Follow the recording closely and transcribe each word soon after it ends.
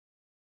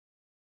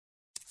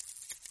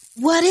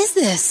What is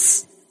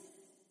this?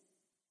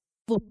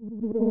 For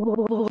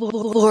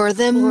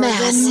the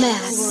mass.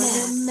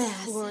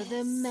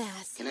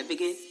 Can I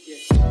begin?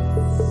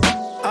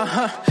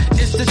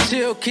 It's the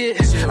chill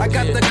kid. I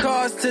got the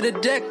cards to the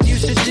deck you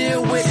should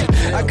deal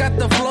with. I got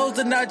the flows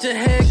and out your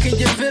head, can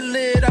you feel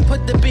it? I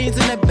put the beans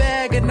in the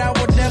bag and I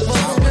would never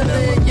spill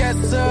it. Yes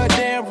sir,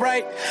 damn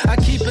right. I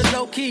keep it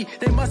low key.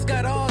 They must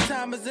got all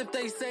time as if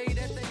they say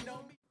that they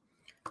know me.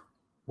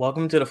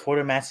 Welcome to the For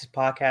the Masses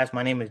podcast.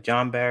 My name is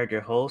John Barrett,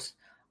 your host.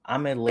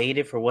 I'm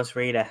elated for what's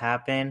ready to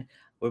happen.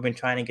 We've been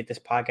trying to get this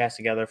podcast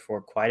together for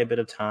quite a bit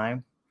of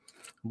time,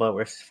 but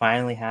we're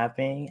finally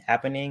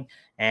happening,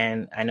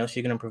 and I know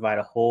she's going to provide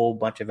a whole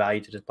bunch of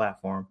value to this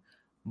platform.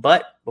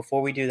 But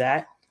before we do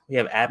that, we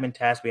have admin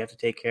tasks we have to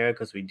take care of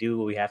because we do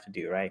what we have to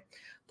do, right?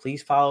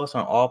 Please follow us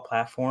on all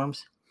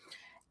platforms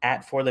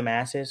at For the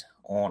Masses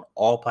on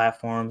all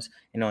platforms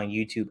and on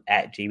YouTube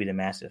at JB the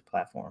Masses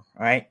platform,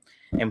 all right?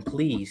 And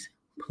please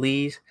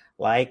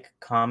like,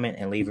 comment,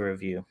 and leave a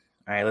review.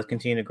 All right, let's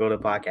continue to grow the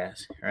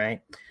podcast, all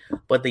right?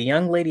 But the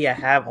young lady I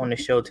have on the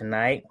show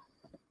tonight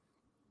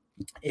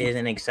is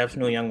an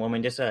exceptional young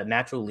woman, just a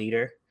natural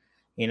leader,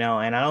 and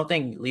I don't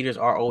think leaders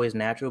are always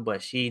natural,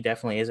 but she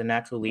definitely is a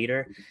natural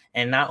leader.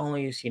 And not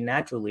only is she a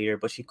natural leader,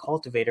 but she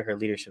cultivated her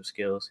leadership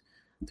skills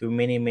through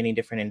many, many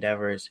different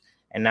endeavors.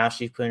 And now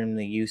she's putting them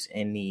to use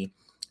in the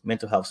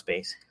mental health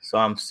space. So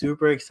I'm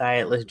super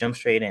excited. Let's jump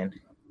straight in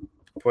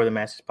for the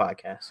Masters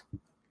podcast.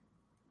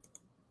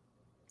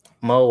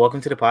 Mo, welcome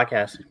to the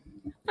podcast.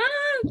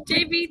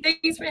 JB,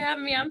 thanks for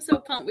having me. I'm so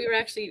pumped we were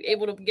actually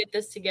able to get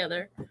this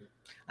together.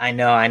 I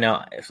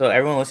know. So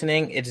everyone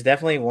listening, it's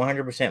definitely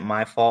 100%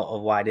 my fault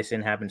of why this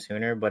didn't happen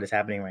sooner, but it's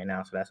happening right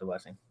now, so that's a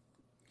blessing.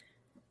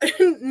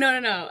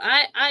 No.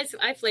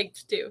 I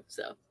flaked too,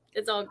 so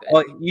it's all good.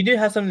 Well, you did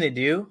have something to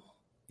do.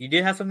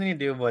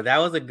 But that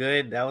was a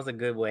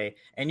good way.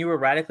 And you were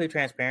radically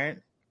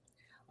transparent,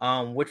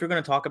 which we're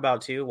going to talk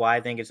about too, why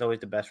I think it's always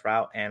the best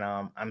route. And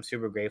I'm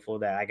super grateful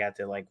that I got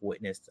to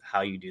witness how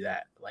you do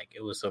that.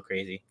 It was so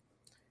crazy.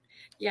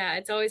 Yeah,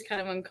 it's always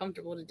kind of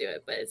uncomfortable to do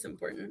it, but it's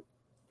important.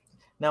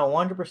 No,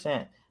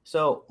 100%.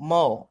 So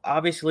Mo,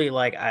 obviously,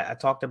 I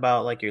talked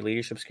about your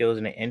leadership skills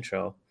in the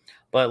intro,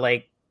 but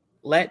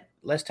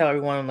let's tell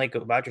everyone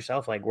about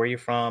yourself, where you're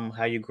from,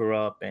 how you grew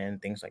up,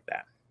 and things like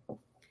that.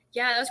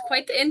 Yeah, that was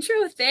quite the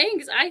intro.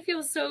 Thanks. I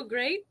feel so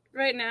great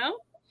right now.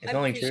 It's I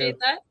only appreciate true.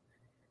 that.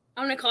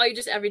 I'm gonna call you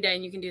just every day,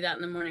 and you can do that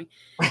in the morning.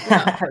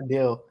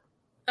 Deal.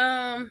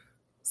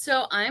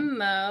 So I'm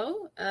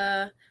Mo.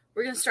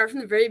 We're gonna start from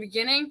the very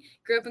beginning.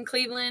 Grew up in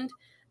Cleveland,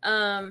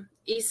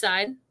 east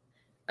side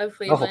of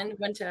Cleveland.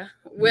 Went to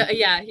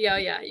yeah.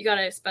 You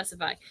gotta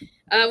specify.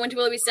 Went to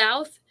Willoughby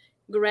South.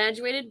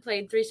 Graduated.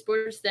 Played 3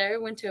 sports there.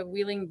 Went to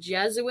Wheeling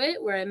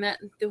Jesuit, where I met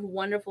the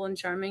wonderful and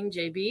charming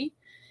JB.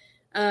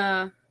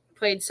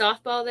 Played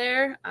softball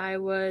there. I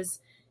was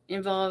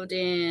involved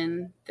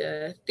in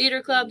the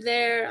theater club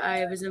there.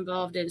 I was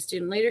involved in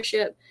student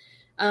leadership.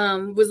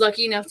 Was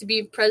lucky enough to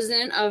be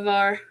president of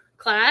our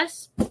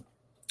class,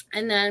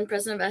 and then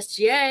president of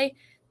SGA.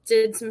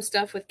 Did some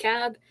stuff with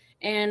CAB,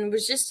 and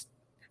was just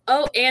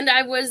and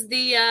I was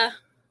the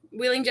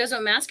Wheeling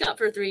Jesuit mascot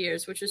for 3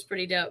 years, which was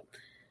pretty dope.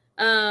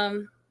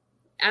 After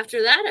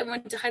that, I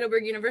went to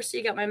Heidelberg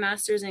University, got my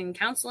master's in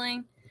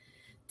counseling.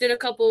 Did a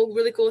couple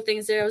really cool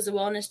things there. I was a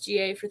wellness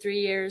GA for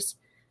 3 years.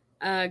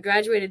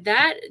 Graduated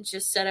that.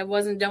 Just said I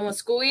wasn't done with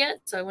school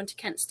yet, so I went to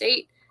Kent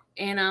State,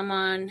 and I'm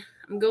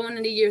going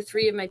into year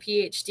 3 of my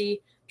PhD,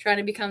 trying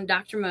to become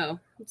Dr.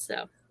 Mo.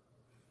 So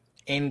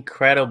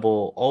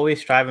incredible, always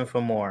striving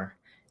for more.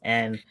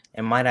 And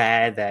might I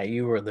add that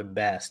you were the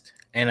best.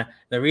 And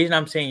the reason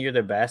I'm saying you're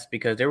the best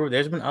because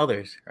there's been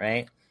others,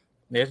 right?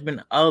 There's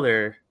been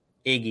other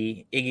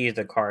Iggy. Iggy is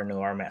the Cardinal,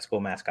 our school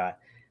mascot.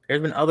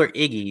 There's been other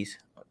Iggies,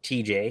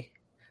 TJ,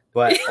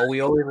 but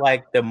we always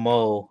like the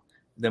Mo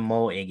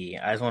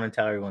Iggy. I just want to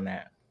tell everyone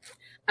that.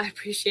 I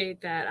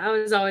appreciate that. I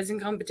was always in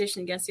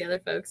competition against the other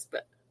folks,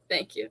 but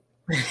thank you.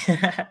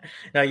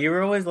 No, you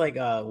were always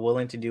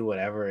willing to do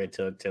whatever it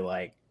took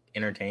to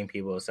entertain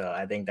people. So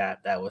I think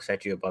that will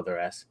set you above the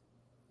rest.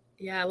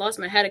 Yeah, I lost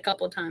my head a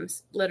couple of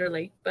times,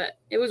 literally, but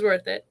it was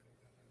worth it.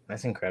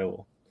 That's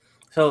incredible.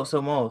 So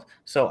Mo,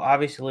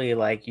 obviously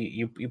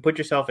you put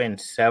yourself in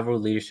several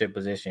leadership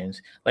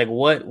positions.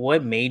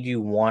 What made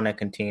you want to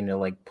continue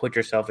to put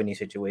yourself in these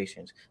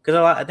situations? Because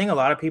I think a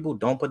lot of people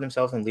don't put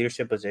themselves in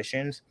leadership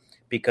positions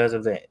because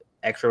of the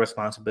extra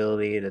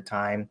responsibility, the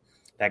time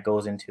that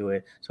goes into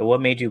it. So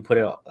what made you put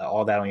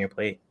all that on your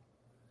plate?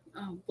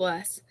 Oh,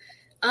 bless.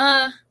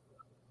 I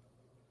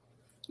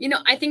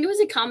think it was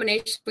a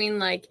combination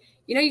between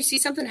you see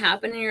something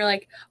happen and you're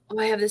like, oh,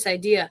 I have this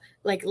idea.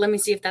 Let me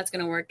see if that's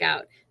going to work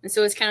out. And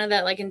so it's kind of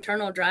that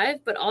internal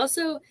drive, but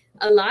also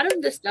a lot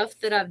of the stuff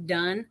that I've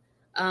done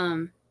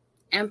and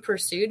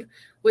pursued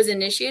was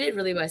initiated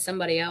really by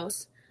somebody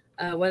else,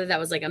 whether that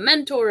was a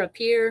mentor, a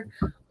peer,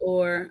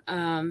 or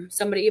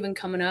somebody even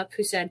coming up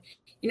who said,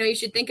 you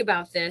should think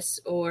about this,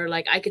 or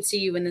I could see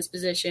you in this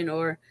position,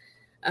 or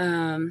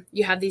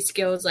you have these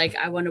skills.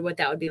 I wonder what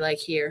that would be like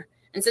here.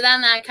 And so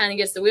then that kind of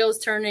gets the wheels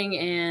turning.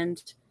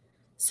 And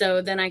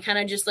so then I kind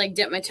of just like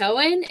dip my toe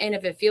in. And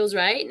if it feels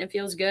right and it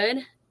feels good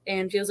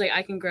and feels like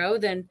I can grow,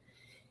 then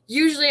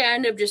usually I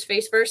end up just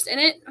face first in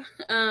it.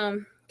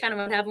 Kind of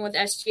what happened with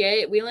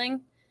SGA at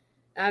Wheeling.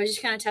 I was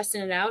just kind of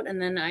testing it out.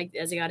 And then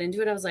as I got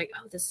into it, I was like,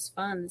 oh, this is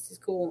fun. This is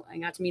cool. I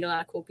got to meet a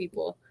lot of cool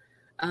people.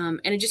 And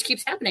it just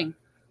keeps happening.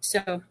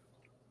 So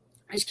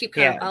I just keep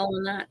kind of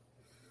following that.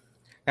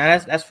 Now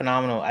that's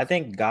phenomenal. I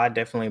think God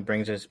definitely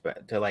brings us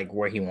to like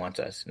where he wants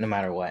us, no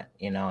matter what,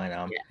 and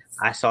Yes.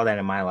 I saw that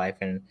in my life,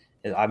 and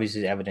it's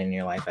obviously evident in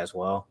your life as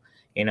well,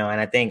 and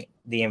I think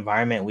the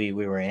environment we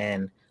were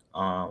in,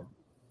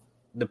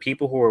 the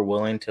people who were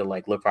willing to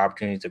like look for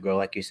opportunities to grow,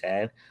 like you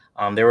said,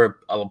 there were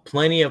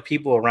plenty of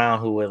people around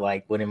who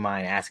wouldn't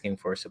mind asking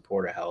for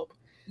support or help.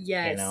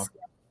 Yes.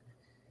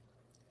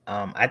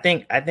 I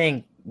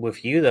think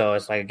with you though,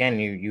 it's like, again,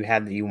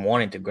 you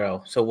wanted to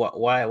grow. So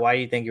why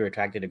do you think you were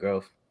attracted to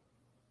growth?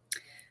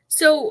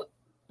 So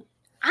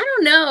I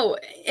don't know.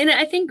 And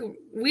I think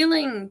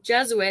Wheeling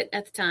Jesuit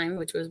at the time,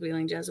 which was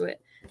Wheeling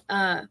Jesuit,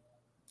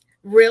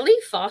 really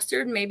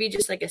fostered maybe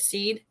just like a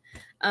seed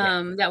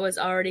that was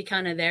already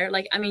kind of there.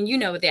 Like, I mean,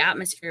 what the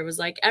atmosphere was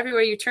like.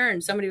 Everywhere you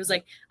turn, somebody was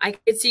like, I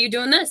could see you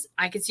doing this.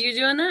 I could see you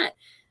doing that.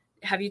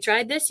 Have you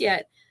tried this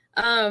yet?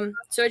 So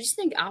I just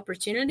think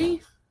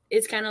opportunity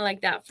is kind of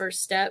like that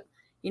first step.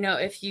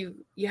 If you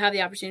have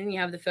the opportunity, you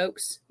have the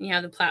folks, you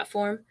have the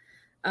platform.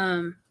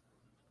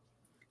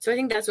 So I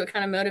think that's what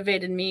kind of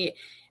motivated me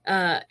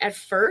at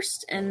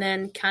first. And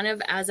then kind of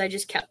as I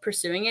just kept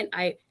pursuing it,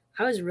 I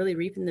was really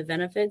reaping the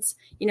benefits,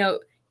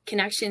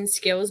 connection,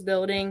 skills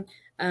building,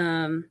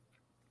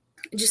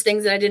 just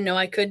things that I didn't know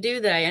I could do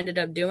that I ended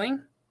up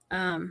doing.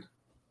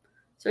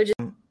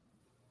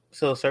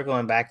 So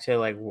circling back to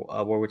like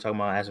what we're talking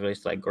about as it relates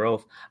to like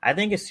growth, I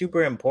think it's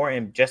super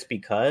important just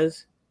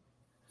because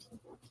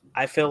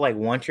I feel like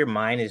once your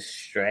mind is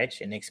stretched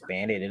and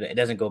expanded, it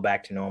doesn't go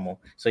back to normal.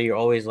 So you're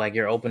always like,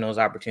 you're open those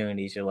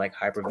opportunities. You're like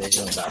hyper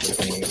vigilant of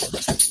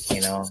opportunities,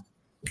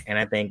 And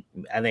I think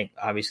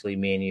obviously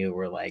me and you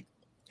were like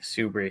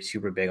super,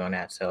 super big on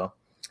that. So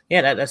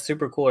yeah, that's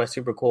super cool. That's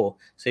super cool.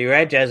 So you're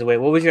at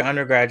Jesuit. What was your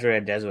undergraduate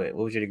at Jesuit?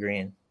 What was your degree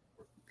in?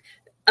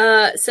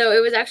 So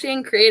it was actually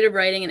in creative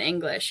writing and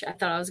English. I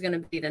thought I was going to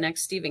be the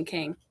next Stephen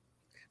King.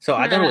 So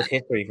I thought it was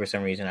history for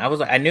some reason.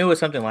 I knew it was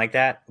something like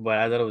that, but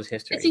I thought it was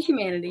history. It's the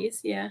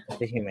humanities, yeah.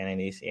 The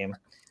humanities, yeah.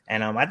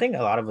 And I think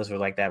a lot of us were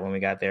like that when we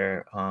got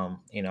there. I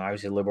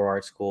was at liberal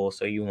arts school,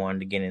 so you wanted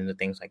to get into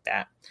things like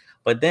that.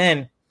 But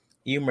then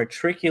you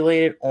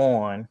matriculated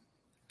on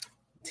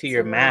to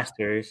your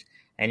master's,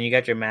 and you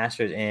got your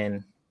master's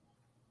in?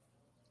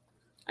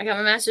 I got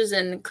my master's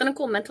in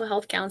clinical mental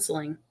health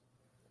counseling.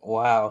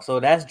 Wow.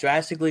 So that's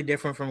drastically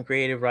different from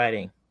creative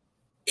writing.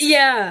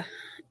 Yeah.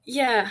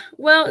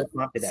 Well, what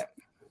prompted that?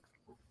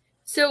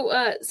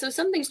 So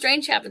something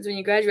strange happens when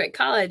you graduate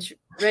college,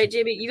 right,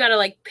 JB? You got to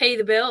like pay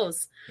the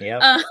bills.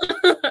 Yeah.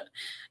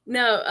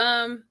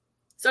 No.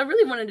 So I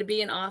really wanted to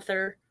be an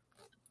author.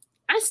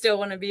 I still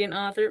want to be an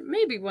author.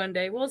 Maybe one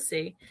day, we'll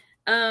see.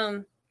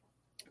 But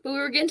we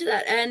were getting to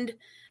that end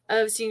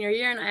of senior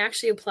year, and I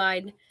actually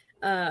applied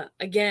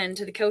again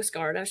to the Coast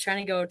Guard. I was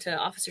trying to go to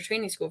officer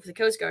training school for the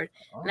Coast Guard,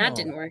 and that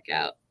didn't work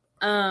out.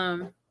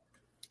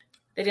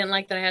 They didn't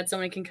like that I had so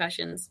many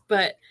concussions,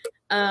 but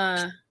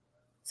so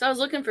I was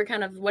looking for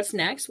kind of what's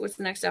next, what's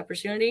the next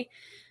opportunity.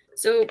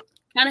 So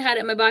kind of had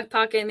it in my back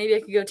pocket. Maybe I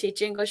could go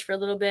teach English for a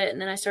little bit.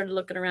 And then I started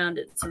looking around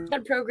at some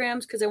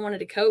programs because I wanted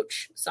to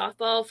coach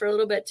softball for a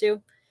little bit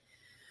too.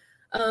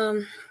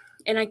 And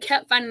I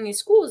kept finding these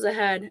schools that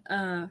had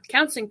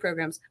counseling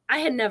programs. I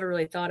had never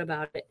really thought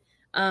about it.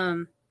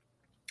 And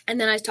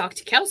then I talked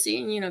to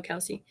Kelsey, and you know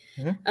Kelsey.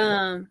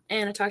 Mm-hmm.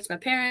 And I talked to my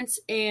parents.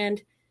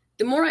 And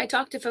the more I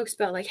talked to folks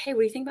about like, hey,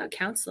 what do you think about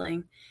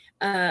counseling?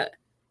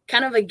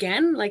 Kind of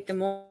again, like the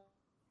more.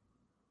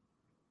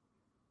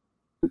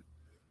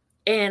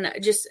 And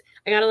just,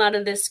 I got a lot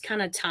of this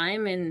kind of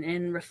time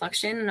and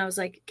reflection. And I was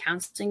like,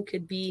 counseling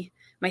could be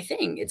my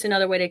thing. It's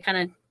another way to kind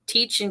of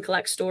teach and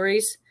collect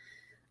stories.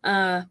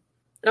 It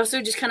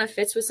also just kind of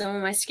fits with some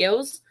of my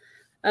skills,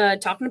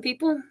 talking to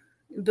people,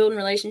 building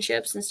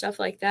relationships and stuff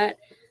like that.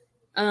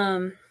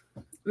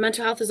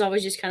 Mental health has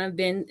always just kind of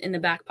been in the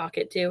back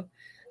pocket too,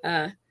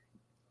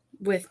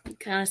 with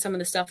kind of some of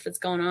the stuff that's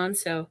going on.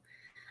 So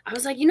I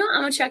was like, I'm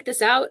going to check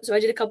this out. So I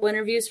did a couple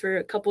interviews for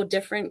a couple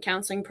different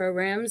counseling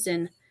programs.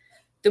 And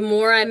the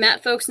more I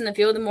met folks in the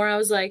field, the more I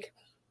was like,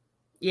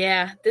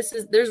 yeah,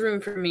 there's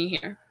room for me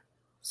here.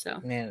 So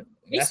man,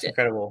 that's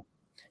incredible.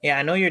 Yeah,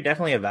 I know you're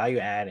definitely a value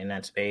add in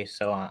that space.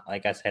 So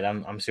like I said,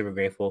 I'm super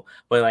grateful.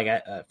 But like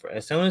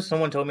as soon as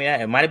someone told me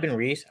that, it might have been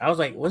Reese. I was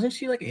like, wasn't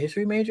she like a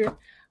history major?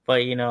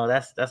 But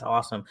that's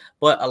awesome.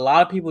 But a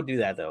lot of people do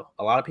that though.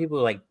 A lot of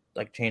people like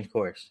change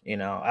course.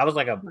 I was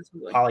like a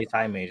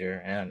poli-sci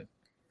major, and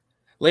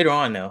later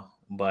on though.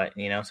 But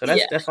so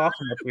that's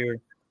awesome that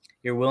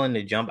you're willing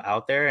to jump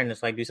out there and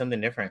just like do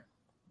something different.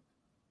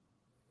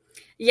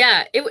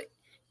 Yeah, it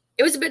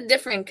was a bit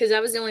different because I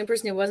was the only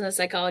person who wasn't a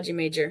psychology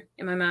major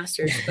in my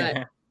master's,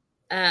 but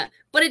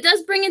But it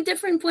does bring a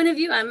different point of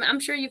view. I'm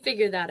sure you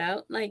figured that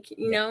out. Like,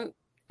 you know,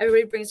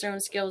 everybody brings their own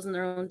skills and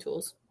their own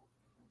tools.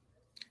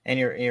 And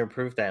you're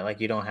proof that like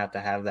you don't have to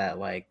have that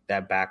like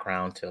that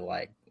background to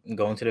like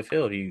go into the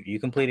field. You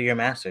completed your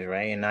master's,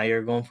 right? And now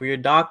you're going for your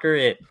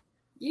doctorate.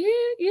 Yeah.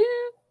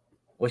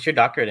 What's your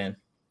doctorate in?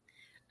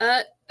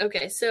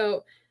 Okay,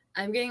 so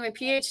I'm getting my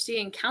PhD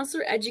in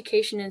counselor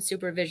education and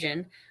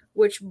supervision,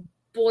 which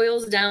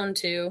boils down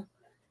to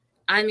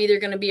I'm either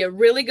going to be a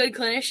really good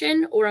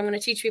clinician or I'm going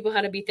to teach people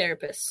how to be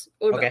therapists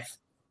or both.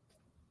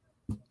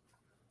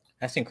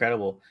 That's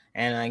incredible.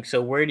 And like,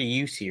 so where do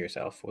you see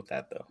yourself with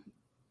that though?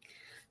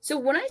 So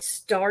when I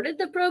started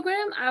the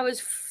program, I was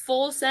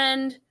full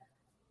send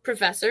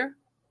professor.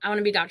 I want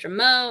to be Dr.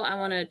 Mo. I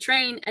want to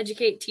train,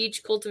 educate,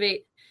 teach,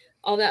 cultivate,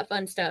 all that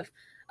fun stuff.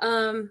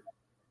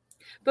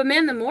 But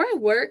man, the more I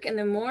work and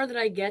the more that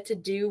I get to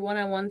do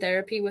one-on-one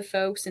therapy with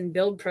folks and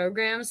build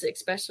programs,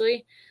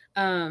 especially,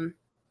 the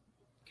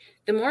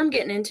more I'm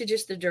getting into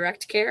just the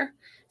direct care.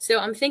 So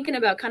I'm thinking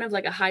about kind of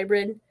like a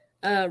hybrid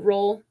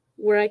role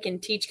where I can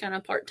teach kind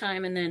of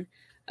part-time and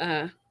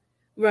then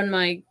run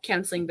my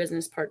counseling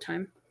business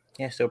part-time.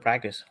 Yeah, still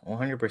practice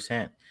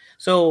 100%.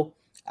 So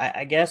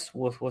I guess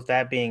with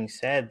that being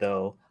said,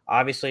 though,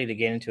 obviously to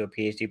get into a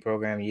PhD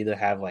program, you either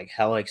have like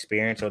hella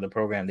experience or the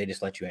program, they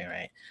just let you in,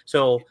 right?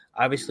 So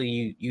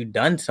obviously you've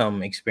done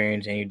some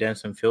experience and you've done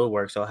some field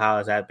work. So how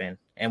has that been?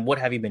 And what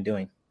have you been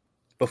doing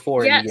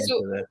before you get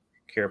into the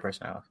Cure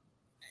Personality?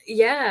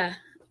 Yeah.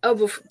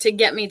 Oh, to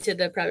get me to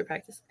the private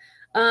practice.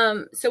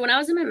 So when I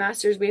was in my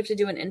master's, we have to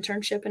do an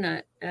internship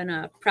and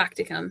a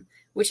practicum,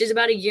 which is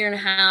about 1.5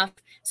 years,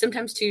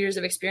 sometimes 2 years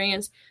of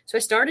experience. So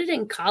I started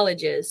in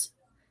colleges,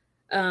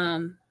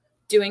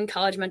 doing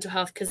college mental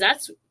health, because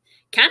that's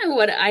kind of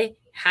what I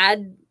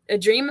had a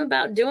dream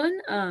about doing,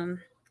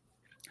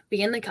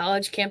 being the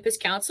college campus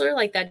counselor.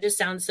 Like that just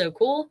sounds so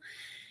cool.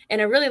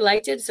 And I really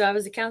liked it. So I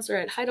was a counselor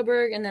at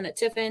Heidelberg and then at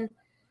Tiffin.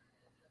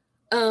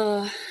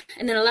 And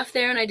then I left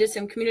there and I did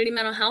some community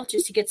mental health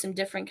just to get some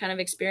different kind of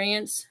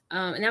experience.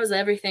 And that was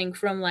everything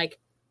from like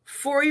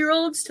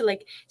 4-year-olds to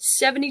like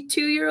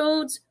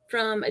 72-year-olds,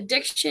 from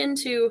addiction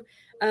to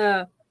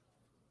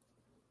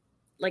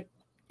like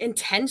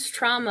intense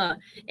trauma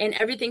and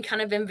everything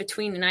kind of in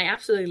between. And I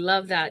absolutely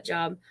love that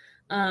job.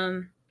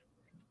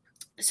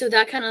 So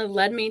that kind of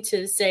led me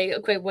to say,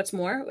 okay, what's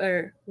more,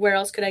 or where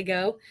else could I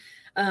go?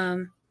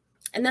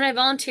 And then I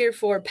volunteered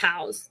for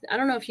PALS. I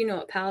don't know if you know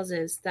what PALS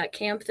is, that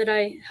camp that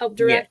I helped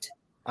direct.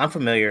 Yeah, I'm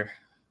familiar,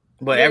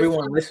 but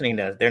everyone listening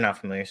does. They're not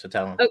familiar, so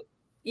tell them. Oh,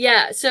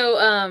 yeah. So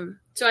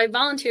I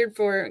volunteered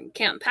for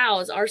Camp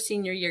PALS our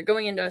senior year,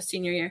 going into our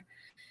senior year.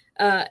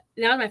 That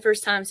was my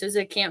first time. So it was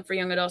a camp for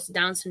young adults with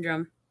Down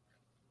syndrome.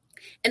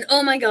 And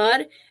oh my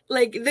God,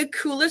 like the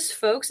coolest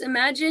folks.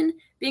 Imagine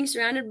being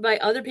surrounded by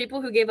other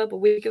people who gave up a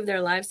week of their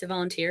lives to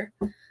volunteer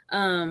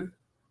at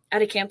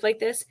a camp like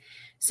this.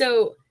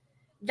 So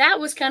that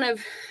was kind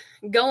of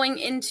going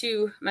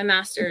into my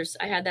master's.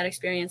 I had that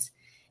experience.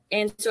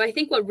 And so I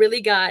think what really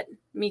got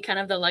me kind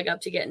of the leg up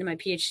to get into my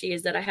PhD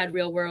is that I had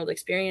real world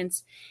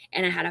experience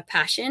and I had a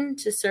passion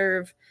to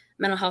serve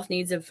mental health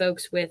needs of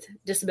folks with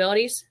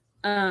disabilities.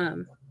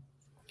 And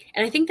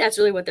I think that's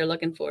really what they're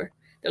looking for.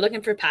 They're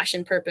looking for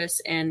passion, purpose,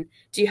 and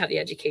do you have the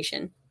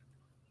education?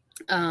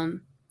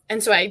 And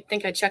so I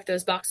think I checked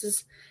those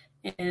boxes,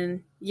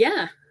 and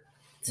yeah.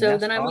 So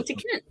then I went to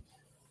Kent.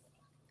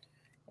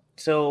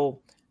 So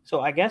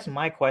I guess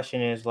my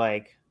question is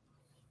like,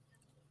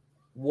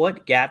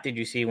 what gap did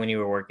you see when you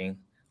were working?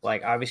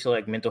 Like obviously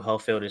like mental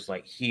health field is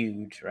like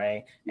huge,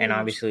 right? And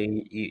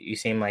obviously you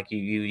seem like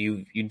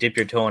you dip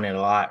your toe in it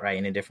a lot, right?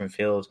 In the different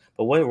fields.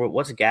 But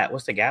what's the gap?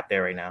 What's the gap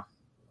there right now?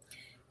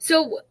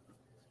 So,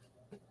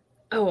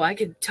 I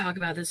could talk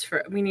about this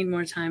we need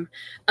more time.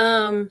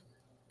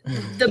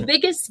 The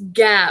biggest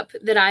gap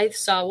that I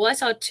saw, I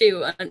saw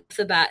two off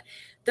the bat.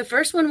 The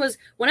first one was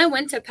when I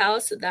went to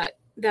PALS,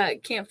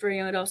 that camp for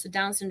young adults with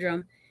Down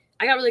syndrome.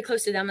 I got really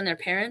close to them and their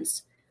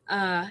parents.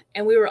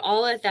 And we were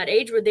all at that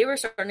age where they were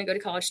starting to go to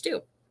college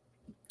too.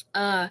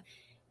 And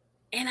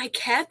I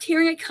kept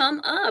hearing it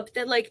come up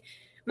that like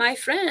my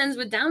friends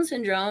with Down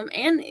syndrome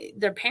and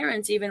their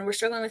parents even were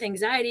struggling with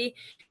anxiety,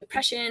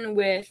 depression,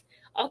 with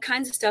all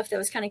kinds of stuff that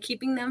was kind of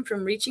keeping them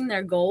from reaching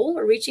their goal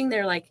or reaching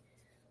their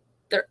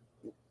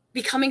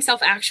becoming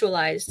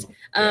self-actualized.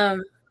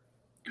 And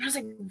I was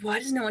like, why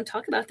does no one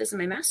talk about this in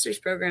my master's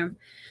program?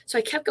 So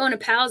I kept going to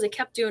PALS. I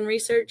kept doing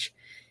research.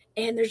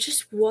 And there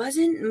just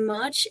wasn't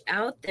much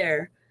out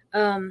there.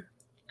 I'm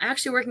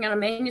actually working on a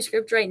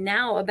manuscript right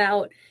now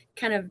about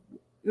kind of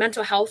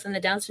mental health in the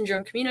Down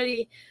syndrome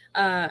community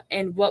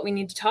and what we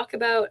need to talk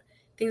about,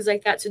 things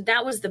like that. So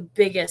that was the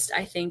biggest,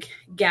 I think,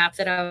 gap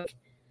that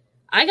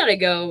I got to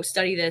go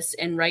study this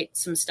and write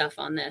some stuff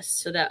on this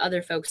so that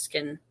other folks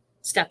can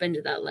step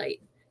into that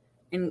light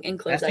and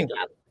close that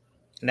gap.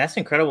 That's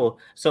incredible.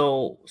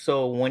 So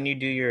when you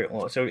do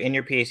in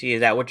your PhD,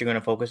 is that what you're going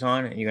to focus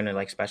on? You're going to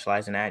like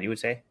specialize in that, you would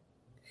say?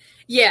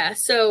 Yeah.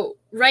 So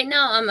right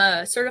now I'm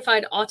a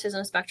certified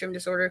autism spectrum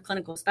disorder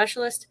clinical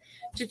specialist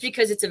just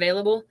because it's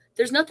available.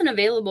 There's nothing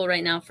available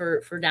right now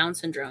for Down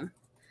syndrome.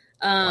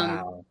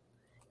 Wow.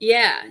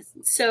 Yeah.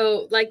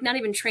 So like not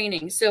even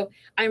training. So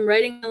I'm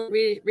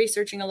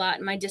researching a lot,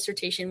 and my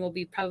dissertation will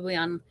be probably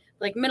on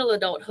like middle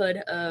adulthood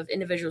of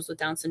individuals with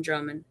Down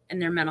syndrome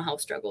and their mental health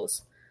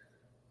struggles.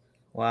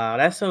 Wow,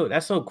 that's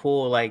so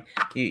cool. Like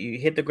you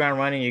hit the ground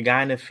running, you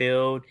got in the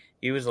field,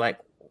 you was like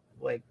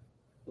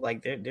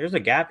there's a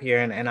gap here,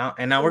 and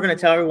now we're gonna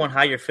tell everyone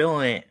how you're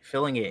feeling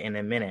it in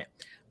a minute.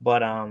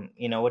 But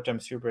which I'm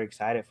super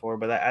excited for.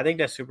 But I think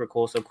that's super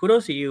cool. So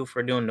kudos to you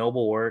for doing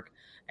noble work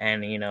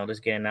and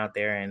just getting out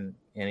there and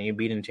you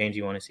beating the change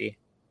you want to see.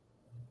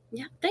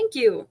 Yeah, thank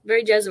you.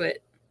 Very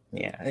Jesuit.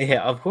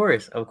 Yeah, of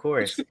course.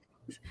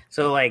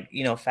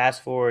 So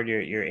fast forward,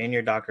 you're in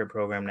your doctorate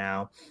program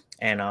now,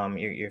 and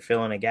you're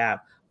filling a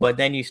gap. But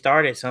then you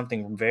started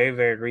something very,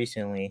 very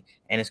recently,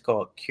 and it's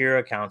called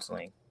Cura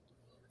Counseling.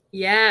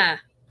 Yeah.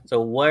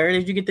 So where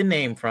did you get the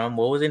name from?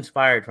 What was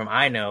inspired from?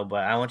 I know,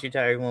 but I want you to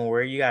tell everyone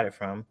where you got it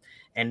from.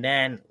 And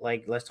then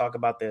let's talk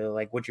about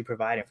what you're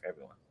providing for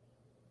everyone.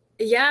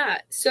 Yeah.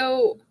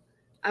 So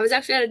I was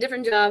actually at a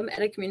different job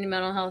at a community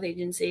mental health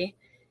agency,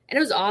 and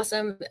it was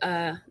awesome.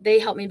 They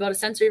helped me build a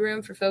sensory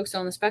room for folks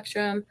on the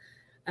spectrum,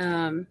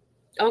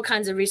 all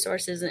kinds of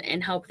resources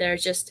and help there.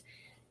 Just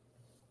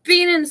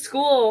being in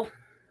school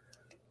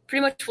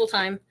pretty much full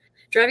time,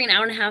 driving an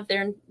hour and a half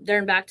there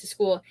and back to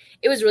school,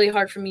 it was really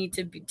hard for me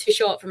to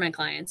show up for my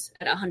clients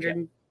at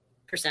 100%,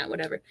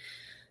 whatever.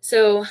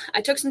 So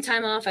I took some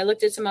time off. I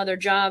looked at some other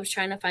jobs,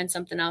 trying to find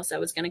something else that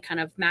was going to kind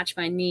of match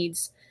my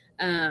needs,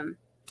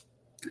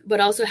 but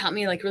also help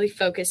me like really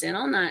focus in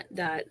on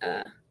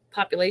that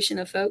population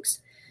of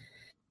folks.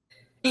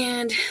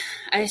 And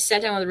I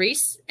sat down with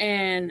Reese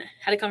and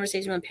had a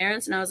conversation with my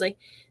parents, and I was like,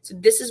 so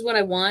this is what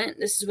I want.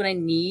 This is what I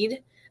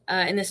need.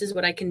 And this is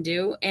what I can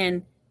do.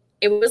 And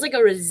it was like a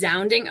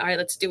resounding, all right,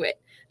 let's do it.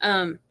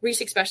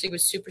 Reese especially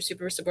was super,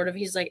 super supportive.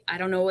 He's like, I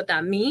don't know what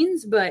that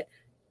means, but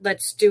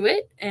let's do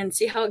it and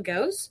see how it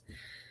goes.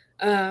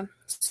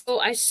 So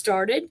I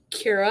started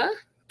Cura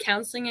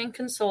Counseling and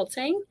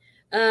Consulting.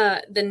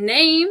 The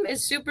name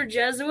is super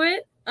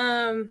Jesuit.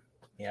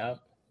 Yeah.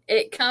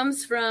 It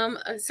comes from,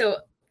 so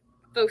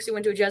folks who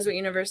went to a Jesuit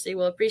university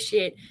will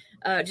appreciate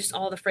just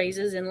all the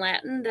phrases in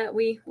Latin that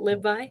we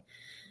live by.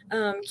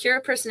 Cura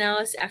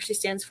Personalis actually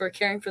stands for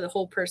caring for the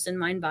whole person,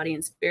 mind, body,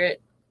 and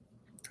spirit.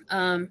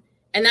 And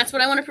that's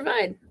what I want to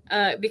provide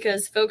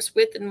because folks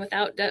with and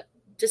without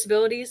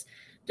disabilities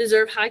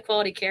deserve high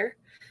quality care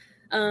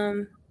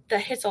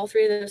that hits all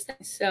three of those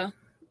things. So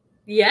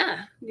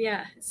yeah,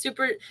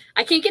 super.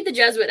 I can't get the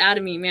Jesuit out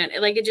of me, man.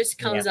 It just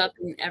comes up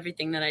in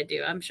everything that I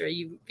do. I'm sure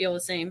you feel the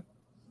same.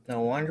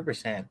 No,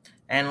 100%.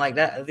 And like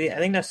that, I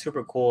think that's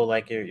super cool.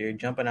 Like you're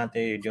jumping out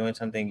there, you're doing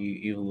something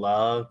you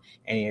love,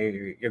 and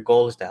your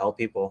goal is to help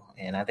people.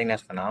 And I think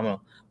that's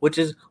phenomenal, which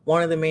is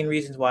one of the main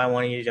reasons why I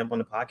wanted you to jump on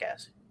the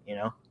podcast,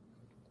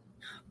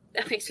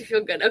 That makes me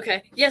feel good.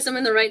 Okay. Yes, I'm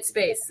in the right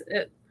space.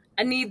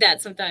 I need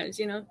that sometimes,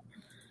 Yeah,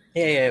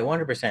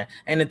 100%.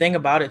 And the thing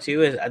about it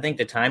too is I think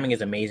the timing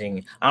is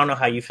amazing. I don't know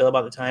how you feel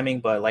about the timing,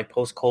 but like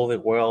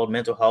post-COVID world,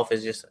 mental health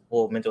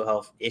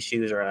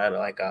issues are at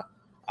like a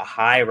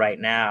high right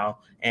now,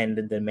 and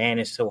the demand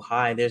is so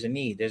high. There's a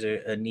need,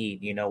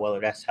 whether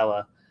that's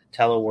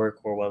telework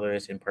or whether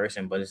it's in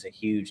person, but it's a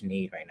huge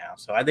need right now.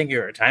 So I think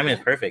your timing is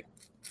perfect.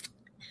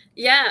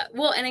 Yeah.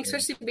 Well, and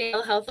especially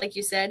mental health, like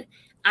you said,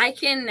 I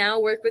can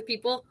now work with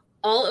people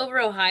all over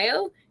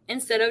Ohio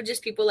instead of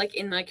just people like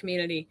in my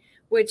community,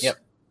 which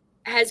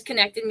has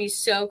connected me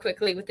so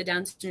quickly with the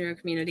Down syndrome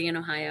community in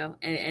Ohio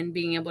and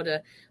being able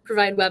to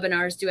provide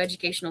webinars, do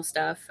educational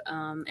stuff,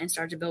 and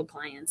start to build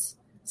clients.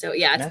 So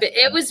yeah,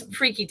 it was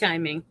freaky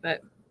timing,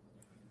 but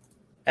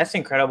that's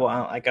incredible.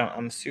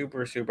 I'm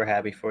super, super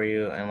happy for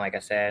you. And like I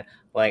said,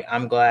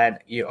 I'm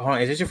glad you. Hold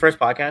on, is this your first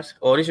podcast?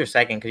 Oh, this is your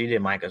second because you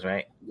did Micah's,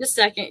 right? Just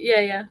second,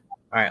 yeah.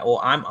 All right. Well,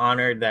 I'm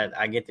honored that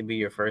I get to be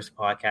your first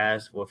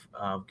podcast with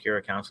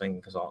Cura Counseling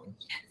and Consulting.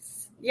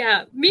 Yes.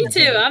 Yeah, me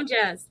too. I'm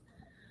jazzed.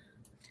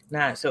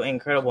 Nah, so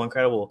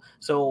incredible.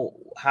 So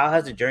how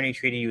has the journey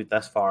treated you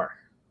thus far?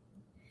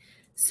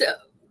 So,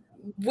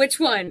 which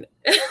one?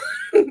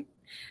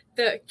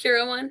 The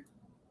Cura one?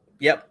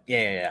 Yep.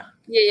 Yeah.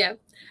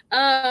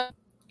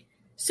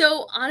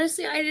 So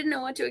honestly, I didn't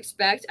know what to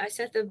expect. I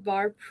set the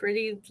bar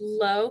pretty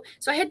low.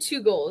 So I had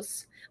two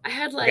goals. I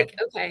had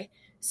okay,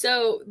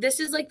 so this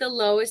is like the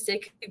lowest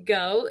it could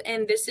go.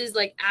 And this is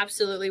like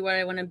absolutely where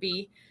I want to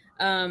be,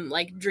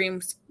 like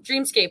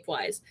dreamscape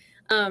wise.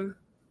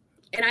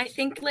 And I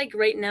think like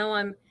right now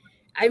I'm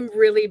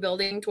really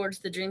building towards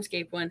the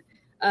dreamscape one.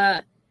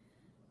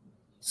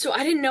 So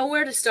I didn't know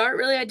where to start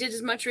really. I did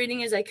as much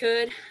reading as I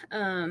could.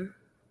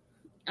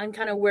 On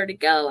kind of where to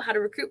go, how to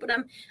recruit, but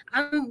I'm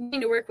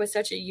wanting to work with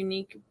such a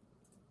unique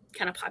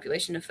kind of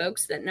population of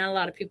folks that not a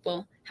lot of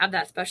people have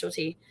that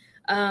specialty.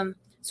 So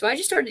I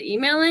just started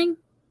emailing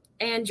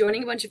and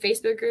joining a bunch of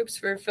Facebook groups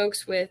for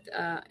folks with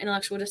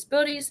intellectual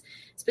disabilities,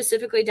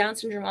 specifically Down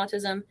syndrome,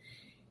 autism.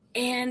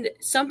 And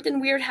something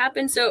weird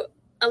happened. So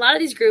a lot of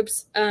these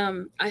groups,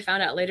 I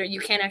found out later, you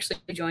can't actually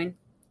join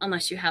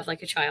unless you have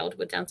like a child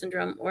with Down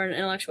syndrome or an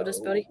intellectual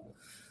disability.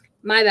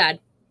 My bad.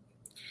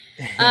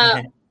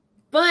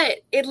 But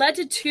it led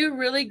to 2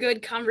 really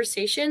good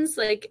conversations.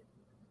 Like,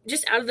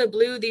 just out of the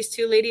blue, these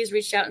 2 ladies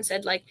reached out and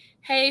said, like,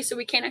 hey, so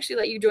we can't actually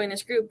let you join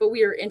this group, but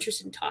we are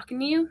interested in talking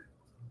to you.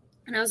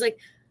 And I was like,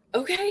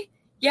 okay,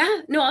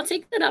 yeah, no, I'll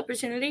take that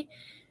opportunity.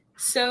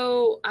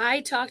 So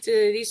I talked to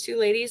these 2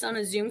 ladies on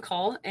a Zoom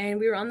call, and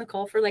we were on the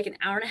call for like an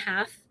hour and a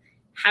half.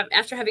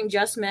 After having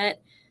just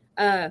met,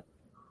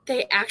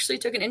 they actually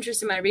took an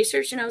interest in my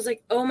research, and I was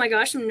like, oh my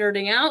gosh, I'm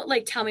nerding out.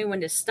 Like, tell me when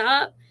to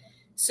stop.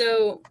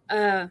 So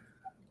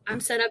I'm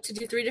set up to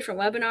do 3 different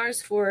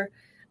webinars for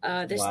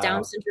this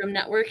Down syndrome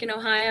network in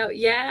Ohio.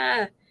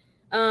 Yeah.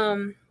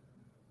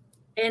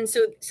 And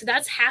so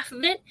that's half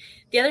of it.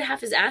 The other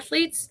half is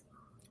athletes.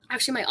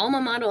 Actually, my alma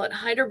mater at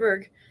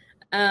Heidelberg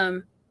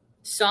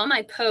saw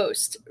my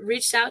post,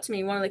 reached out to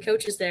me, one of the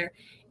coaches there,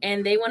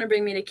 and they want to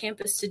bring me to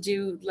campus to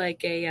do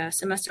like a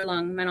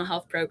semester-long mental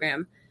health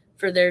program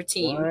for their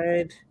team.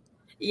 What?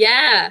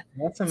 Yeah.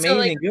 That's amazing. So,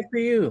 like, good for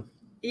you.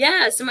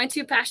 Yeah. So my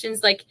 2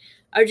 passions like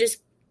are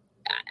just,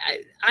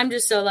 I'm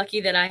just so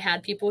lucky that I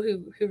had people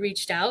who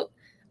reached out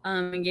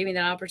and gave me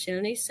that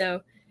opportunity.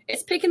 So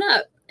it's picking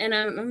up, and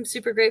I'm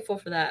super grateful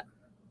for that.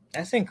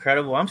 That's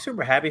incredible. I'm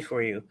super happy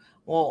for you.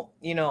 Well,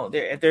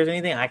 if there's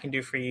anything I can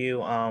do for you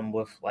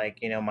with like,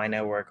 my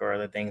network or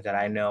the things that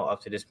I know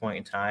up to this point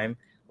in time,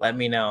 let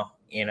me know,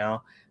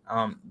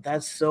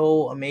 that's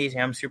so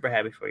amazing. I'm super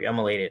happy for you. I'm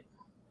elated.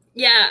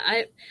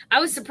 Yeah, I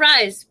was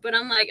surprised, but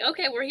I'm like,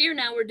 okay, we're here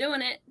now. We're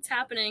doing it. It's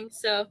happening.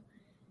 So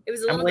it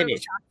was a little bit of a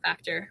shock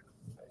factor.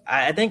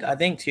 I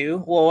think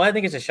too. Well, I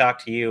think it's a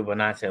shock to you, but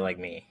not to like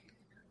me.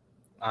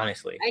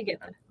 Honestly, I get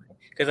that.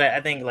 Because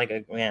I think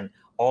like, man,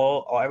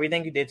 all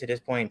everything you did to this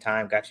point in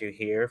time got you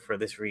here for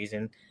this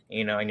reason,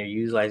 and you're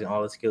utilizing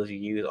all the skills you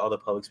use, all the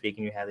public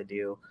speaking you had to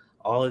do.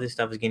 All of this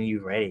stuff is getting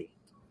you ready.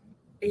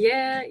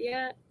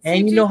 Yeah.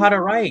 And you know how to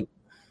write.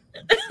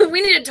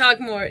 We need to talk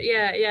more.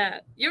 Yeah.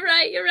 You're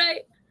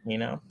right.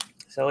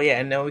 So yeah,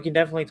 and no, we can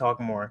definitely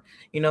talk more.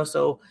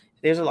 So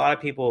there's a lot of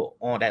people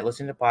that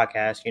listen to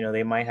podcasts.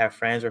 They might have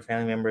friends or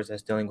family members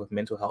that's dealing with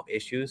mental health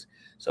issues.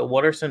 So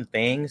what are some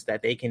things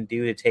that they can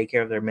do to take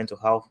care of their mental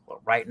health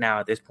right now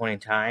at this point in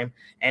time?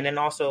 And then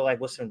also, like,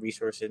 what's some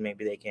resources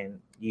maybe they can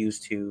use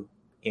to,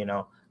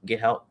 get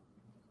help?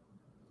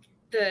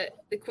 The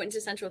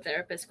quintessential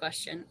therapist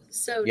question.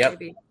 So, yep.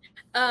 JB.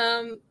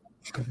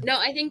 No,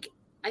 I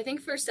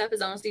think first step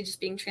is honestly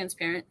just being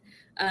transparent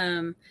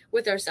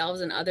with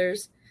ourselves and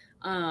others.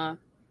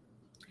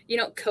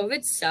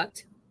 COVID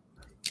sucked.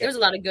 There was a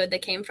lot of good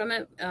that came from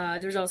it.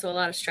 There's also a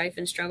lot of strife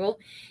and struggle.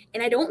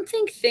 And I don't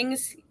think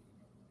things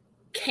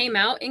came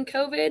out in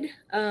COVID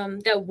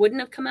that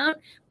wouldn't have come out,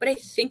 but I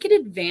think it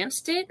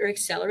advanced it or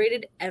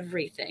accelerated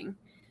everything.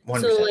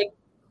 100%. So like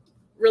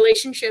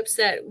relationships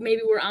that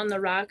maybe were on the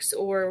rocks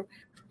or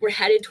were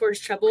headed towards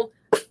trouble,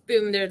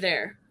 boom, they're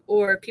there.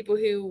 Or people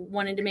who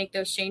wanted to make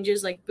those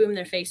changes, like boom,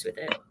 they're faced with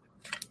it.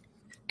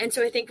 And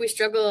so I think we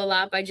struggle a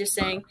lot by just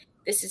saying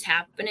this is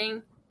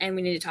happening and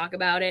we need to talk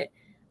about it.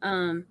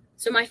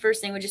 So my first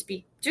thing would just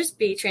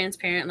be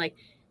transparent, like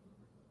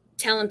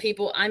telling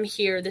people I'm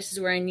here, this is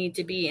where I need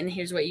to be, and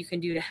here's what you can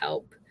do to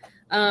help.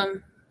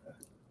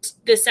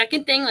 The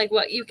second thing, like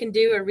what you can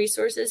do or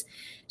resources,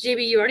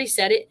 JB, you already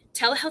said it.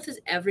 Telehealth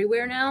is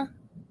everywhere now.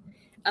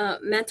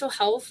 Mental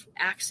health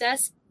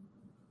access,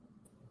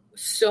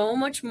 so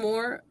much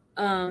more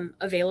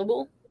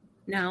available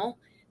now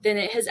than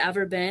it has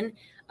ever been.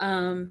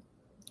 And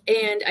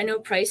I know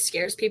price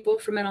scares people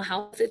for mental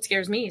health. It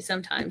scares me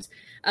sometimes.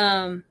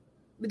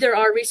 There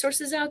are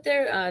resources out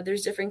there.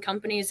 There's different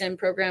companies and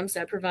programs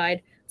that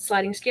provide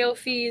sliding scale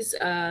fees.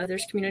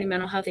 There's community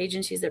mental health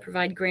agencies that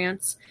provide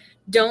grants.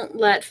 Don't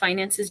let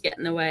finances get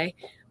in the way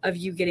of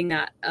you getting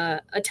that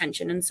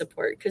attention and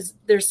support, because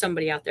there's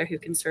somebody out there who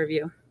can serve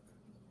you.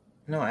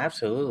 No,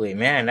 absolutely,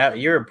 man.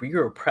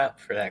 You're a prep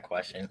for that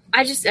question.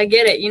 I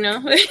get it,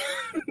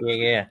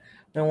 Yeah.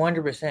 No,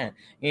 100%.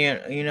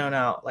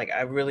 Now, like,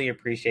 I really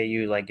appreciate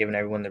you, like, giving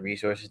everyone the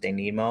resources they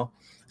need, Mo.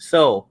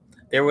 So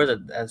there was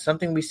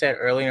something we said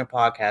earlier in the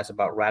podcast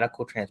about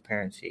radical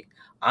transparency.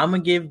 I'm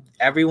going to give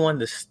everyone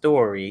the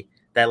story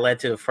that led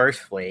to the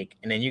first flake,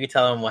 and then you can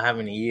tell them what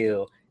happened to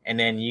you, and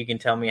then you can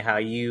tell me how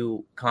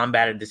you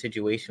combated the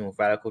situation with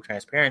radical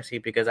transparency,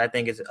 because I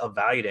think it's of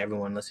value to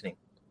everyone listening.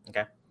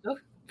 Okay? Oh,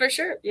 for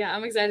sure. Yeah,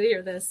 I'm excited to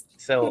hear this.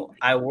 So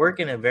I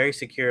work in a very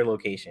secure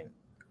location,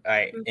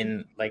 right?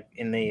 Mm-hmm.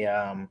 in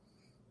the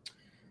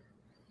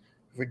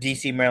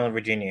DC, Maryland,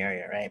 Virginia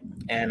area, right?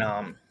 And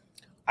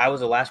I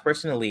was the last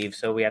person to leave,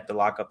 so we have to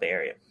lock up the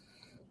area.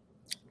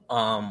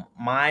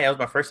 That was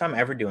my first time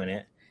ever doing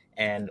it,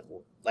 and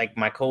like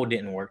my code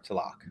didn't work to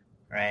lock,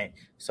 right?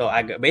 So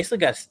I basically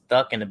got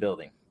stuck in the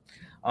building.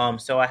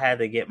 So I had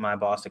to get my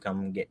boss to come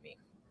and get me,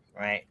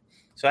 right?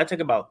 So I took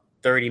about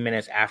 30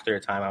 minutes after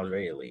the time I was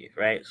ready to leave,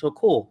 right? So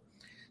cool.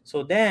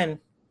 So then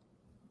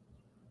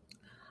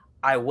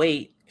I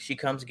wait. She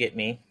comes get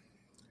me.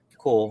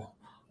 cool.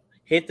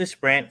 Hit the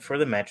Sprint for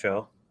the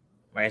Metro,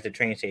 right at the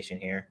train station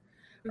here,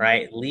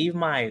 right? Mm-hmm. Leave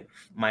my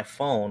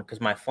phone, because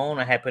my phone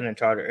I had put in a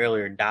charger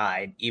earlier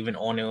died, even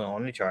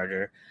on the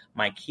charger.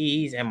 My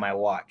keys and my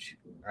watch,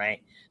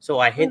 right? So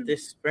I hit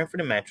this Sprint for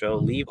the Metro,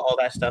 leave all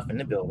that stuff in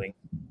the building,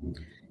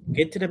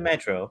 get to the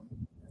Metro,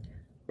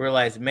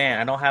 realize, man,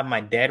 I don't have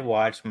my dead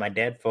watch, my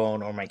dead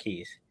phone, or my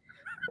keys.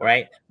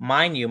 Right,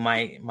 mind you,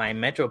 my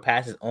Metro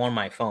Pass is on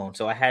my phone,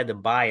 so I had to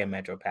buy a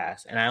Metro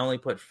Pass, and I only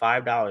put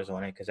 $5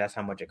 on it because that's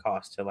how much it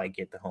costs to like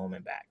get the home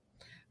and back,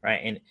 right?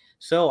 And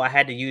so I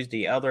had to use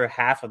the other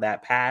half of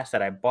that pass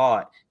that I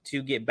bought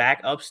to get back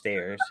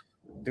upstairs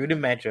through the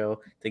Metro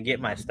to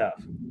get my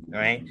stuff.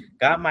 Right,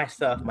 got my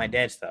stuff, my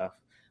dead stuff.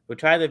 We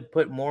tried to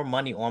put more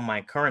money on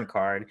my current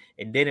card,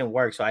 it didn't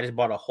work, so I just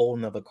bought a whole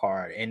nother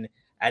card, and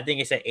I think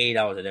it said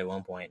 $80 at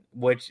one point,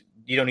 which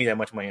you don't need that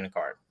much money in a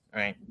card.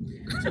 Right.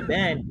 So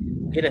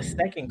then get a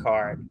second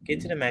card,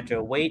 get to the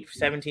Metro, wait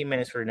 17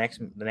 minutes for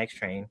the next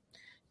train,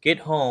 get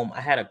home.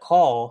 I had a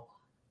call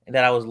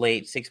that I was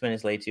late, 6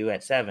 minutes late to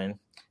at 7.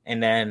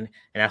 And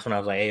that's when I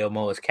was like, hey, yo,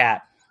 Mo, it's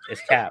Cap.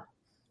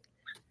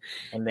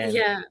 And then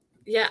yeah.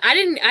 I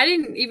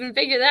didn't even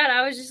figure that.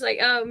 I was just like,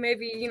 oh,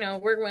 maybe,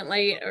 work went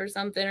late or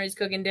something, or he's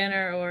cooking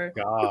dinner or.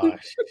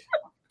 Gosh.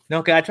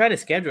 No, cause I try to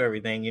schedule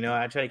everything,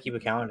 I try to keep a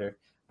calendar.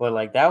 But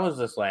like that was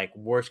just like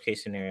worst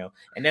case scenario,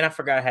 and then I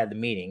forgot I had the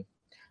meeting,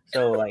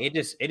 so like it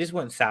just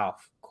went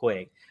south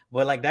quick.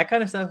 But like that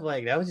kind of stuff,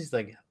 like that was just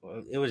like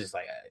it was just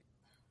like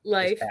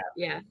life,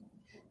 yeah.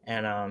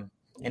 And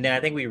then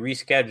I think we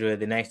rescheduled it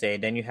the next day.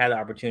 Then you had the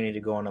opportunity to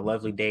go on a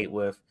lovely date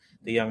with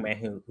the young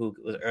man who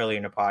was earlier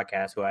in the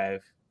podcast, who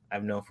I've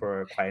known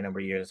for quite a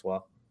number of years as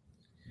well.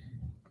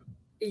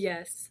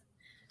 Yes.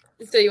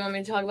 So you want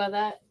me to talk about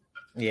that?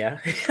 Yeah.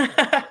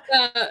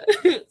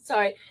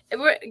 Sorry,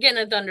 we're getting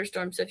a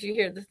thunderstorm, so if you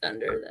hear the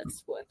thunder,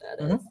 that's what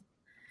that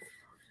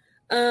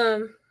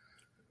is.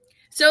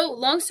 So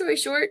long story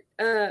short,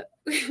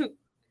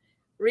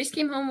 Reese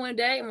came home one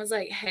day and was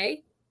like,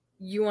 hey,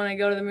 you want to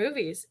go to the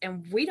movies?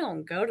 And we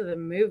don't go to the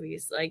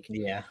movies. Like,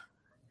 yeah,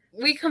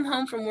 we come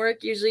home from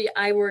work. Usually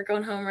I work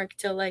on homework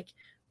till like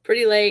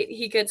pretty late.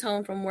 He gets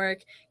home from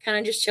work, kind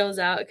of just chills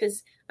out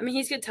because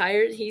he's get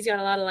tired. He's got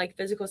a lot of like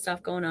physical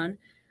stuff going on.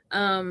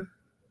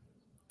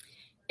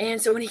 And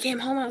so when he came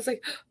home, I was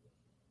like,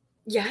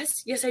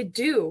 yes, I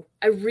do.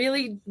 I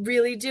really,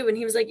 really do. And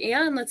he was like,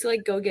 yeah, and let's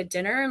like go get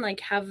dinner and like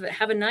have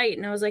a night.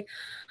 And I was like,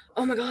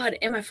 oh my God.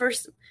 And my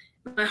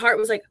heart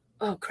was like,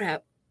 oh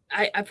crap.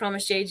 I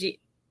promised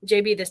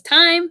JB this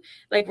time,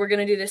 like we're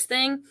going to do this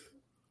thing.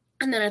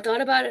 And then I thought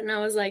about it and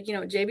I was like,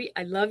 JB,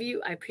 I love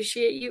you. I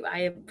appreciate you. I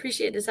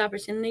appreciate this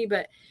opportunity,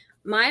 but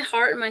my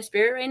heart and my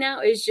spirit right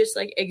now is just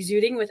like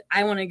exuding with,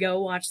 I want to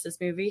go watch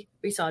this movie.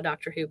 We saw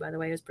Doctor Who, by the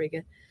way. It was pretty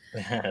good.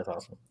 That's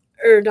awesome.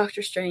 Or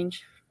Doctor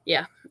Strange.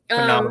 Yeah.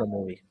 Phenomenal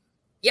movie.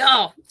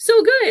 Yeah.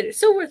 So good.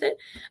 So worth it.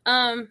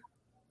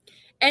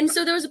 And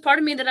so there was a part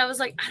of me that I was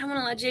like, I don't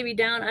want to let JB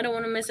down. I don't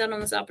want to miss out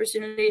on this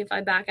opportunity if I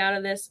back out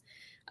of this.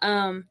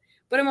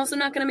 But I'm also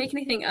not going to make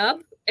anything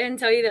up and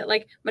tell you that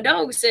like my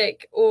dog's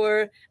sick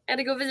or I had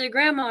to go visit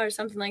grandma or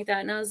something like that.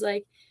 And I was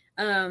like,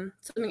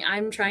 something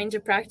I'm trying to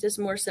practice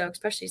more so,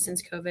 especially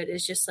since COVID,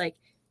 is just like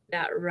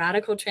that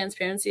radical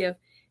transparency of,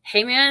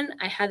 hey man,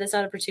 I had this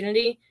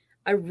opportunity.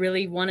 I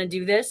really want to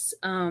do this.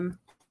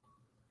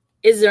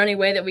 Is there any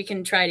way that we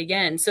can try it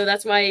again? So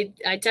that's why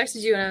I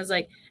texted you and I was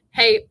like,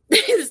 hey,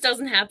 this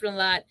doesn't happen a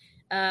lot,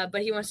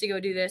 but he wants to go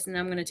do this and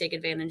I'm going to take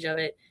advantage of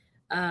it.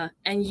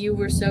 And you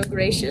were so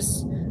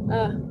gracious.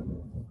 That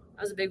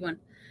was a big one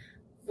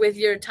with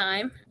your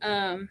time.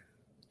 And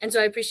so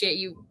I appreciate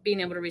you being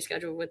able to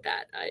reschedule with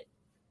that.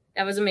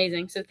 That was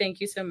amazing. So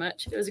thank you so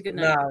much. It was a good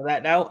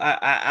night. No,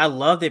 I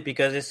loved it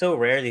because it's so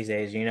rare these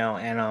days,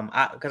 and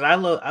because I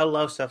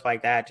love stuff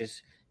like that.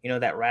 Just,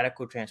 that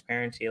radical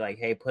transparency, like,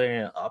 hey, putting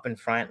it up in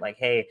front, like,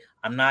 hey,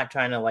 I'm not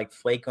trying to like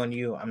flake on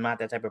you. I'm not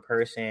that type of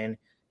person,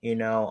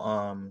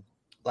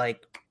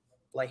 like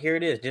here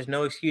it is. Just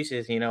no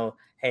excuses, hey,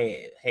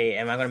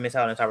 am I going to miss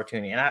out on this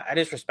opportunity? And I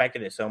just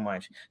respected it so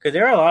much because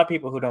there are a lot of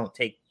people who don't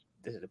take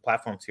the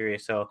platform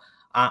serious. So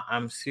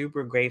I'm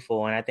super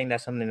grateful. And I think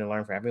that's something to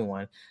learn for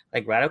everyone,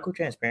 like radical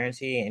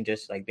transparency and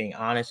just like being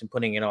honest and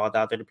putting it all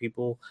out there to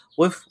people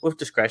with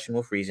discretion,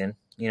 with reason,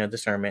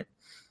 discernment,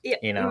 Yeah.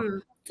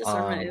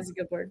 Discernment is a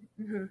good word.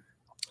 Mm-hmm.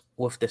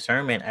 With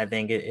discernment, I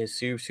think it is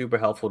super, super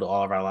helpful to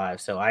all of our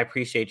lives. So I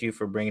appreciate you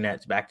for bringing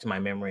that back to my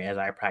memory as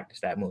I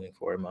practice that moving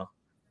forward, Mo.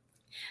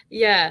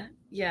 Yeah.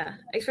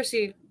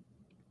 Especially,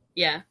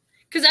 yeah.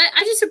 Because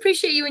I just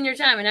appreciate you and your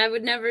time, and I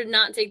would never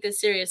not take this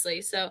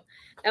seriously. So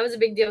that was a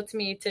big deal to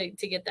me to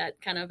get that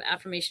kind of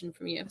affirmation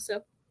from you.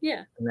 So,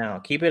 yeah. No,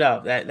 keep it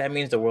up. That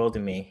means the world to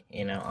me,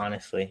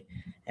 honestly.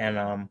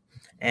 And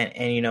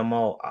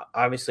Mo,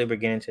 obviously we're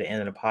getting to the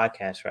end of the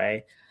podcast,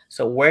 right?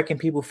 So where can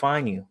people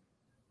find you?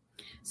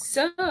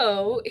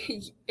 So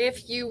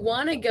if you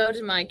want to go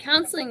to my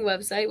counseling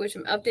website, which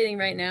I'm updating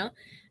right now,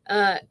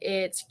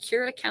 it's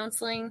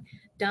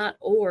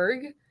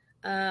curacounseling.org.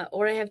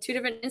 Or I have two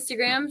different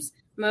Instagrams,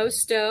 Mo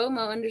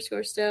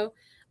 _Stowe,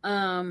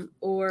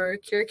 or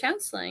Cura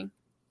Counseling.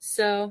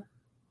 So,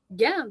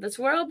 yeah, that's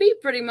where I'll be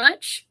pretty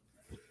much.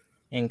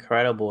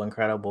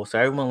 Incredible. So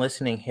everyone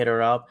listening, hit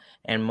her up.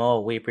 And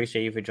Mo, we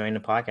appreciate you for joining the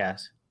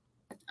podcast.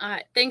 All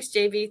right. Thanks,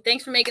 JV.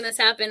 Thanks for making this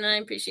happen. And I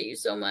appreciate you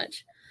so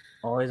much.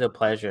 Always a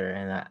pleasure.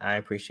 And I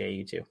appreciate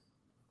you too.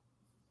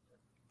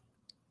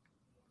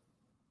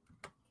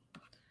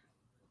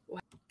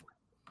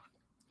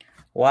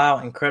 Wow,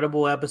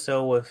 incredible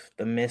episode with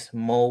the Miss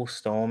Mo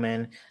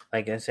Stolman.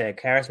 Like I said,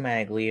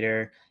 charismatic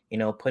leader,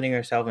 putting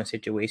herself in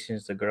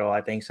situations, the girl,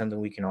 I think something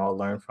we can all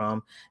learn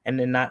from. And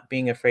then not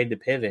being afraid to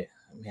pivot.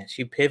 Man,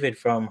 she pivoted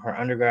from her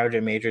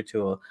undergraduate major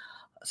to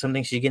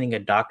something she's getting a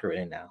doctorate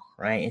in now,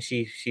 right? And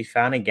she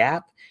found a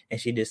gap and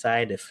she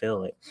decided to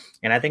fill it.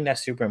 And I think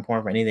that's super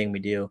important for anything we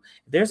do.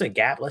 If there's a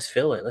gap, let's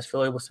fill it. Let's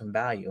fill it with some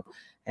value.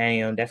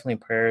 And, definitely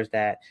prayers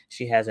that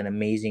she has an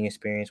amazing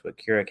experience with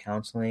Cura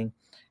Counseling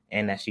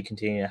and that she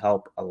continue to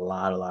help a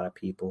lot of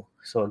people.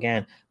 So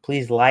again,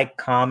 please like,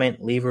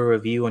 comment, leave a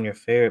review on your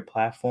favorite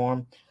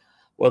platform,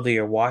 whether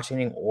you're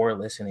watching or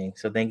listening.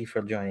 So thank you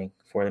for joining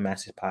For the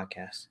Masses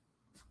Podcast.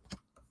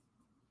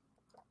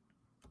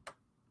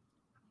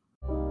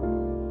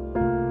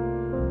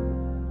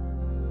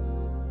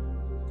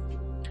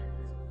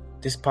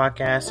 This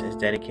podcast is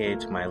dedicated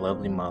to my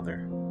lovely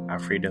mother,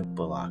 Afrida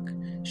Bullock.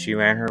 She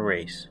ran her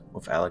race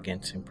with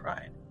elegance and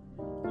pride.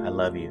 I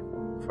love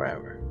you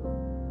forever.